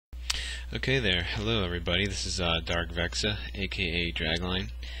Okay there, hello everybody, this is Darkvexa, aka Dragline.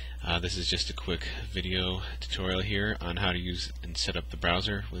 This is just a quick video tutorial here on how to use and set up the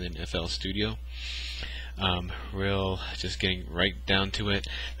browser within FL Studio. Just getting right down to it,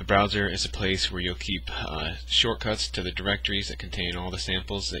 the browser is a place where you'll keep shortcuts to the directories that contain all the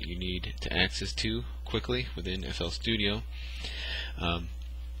samples that you need to access to quickly within FL Studio.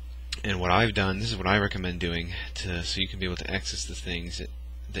 And what I've done, this is what I recommend doing so you can be able to access the things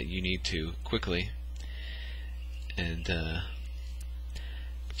that you need to quickly, and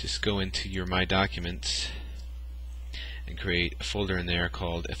just go into your My Documents and create a folder in there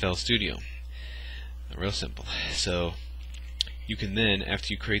called FL Studio. Real simple. So you can then, after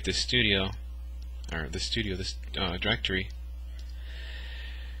you create this directory,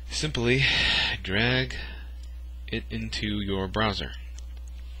 simply drag it into your browser.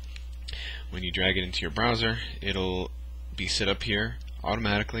 When you drag it into your browser, it'll be set up here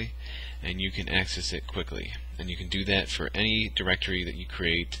automatically, and you can access it quickly. And you can do that for any directory that you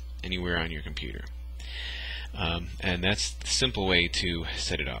create anywhere on your computer. And that's the simple way to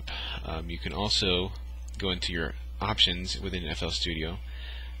set it up. You can also go into your options within FL Studio,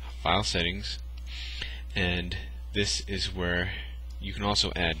 File Settings, and this is where you can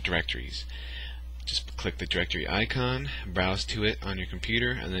also add directories. Just click the directory icon, browse to it on your computer,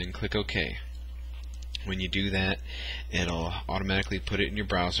 and then click OK. When you do that, it'll automatically put it in your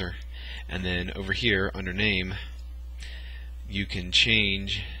browser, and then over here under Name, you can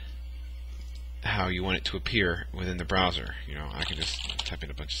change how you want it to appear within the browser. I can just type in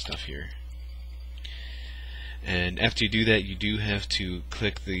a bunch of stuff here. And after you do that, you do have to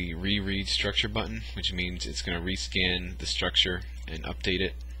click the Reread Structure button, which means it's going to rescan the structure and update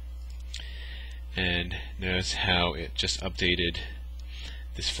it. And notice how it just updated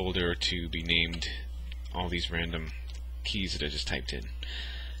this folder to be named all these random keys that I just typed in.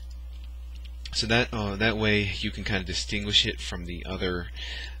 So that way you can kind of distinguish it from the other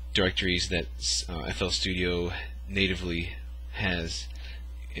directories that FL Studio natively has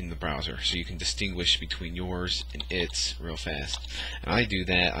in the browser. So you can distinguish between yours and its real fast. And I do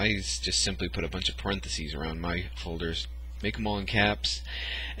that. I just simply put a bunch of parentheses around my folders, make them all in caps,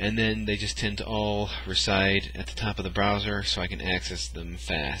 and then they just tend to all reside at the top of the browser so I can access them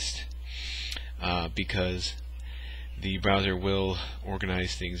fast. Because the browser will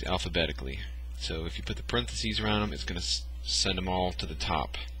organize things alphabetically. So if you put the parentheses around them, it's going to send them all to the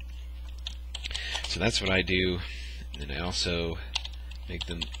top. So that's what I do. And then I also make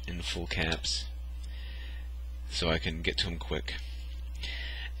them in full caps so I can get to them quick.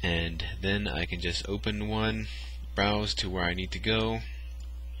 And then I can just open one, browse to where I need to go,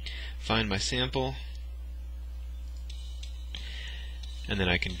 find my sample, and then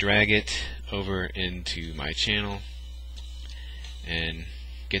I can drag it over into my channel and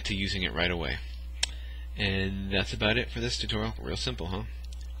get to using it right away. And that's about it for this tutorial. Real simple, huh?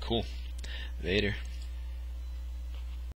 Cool. Later.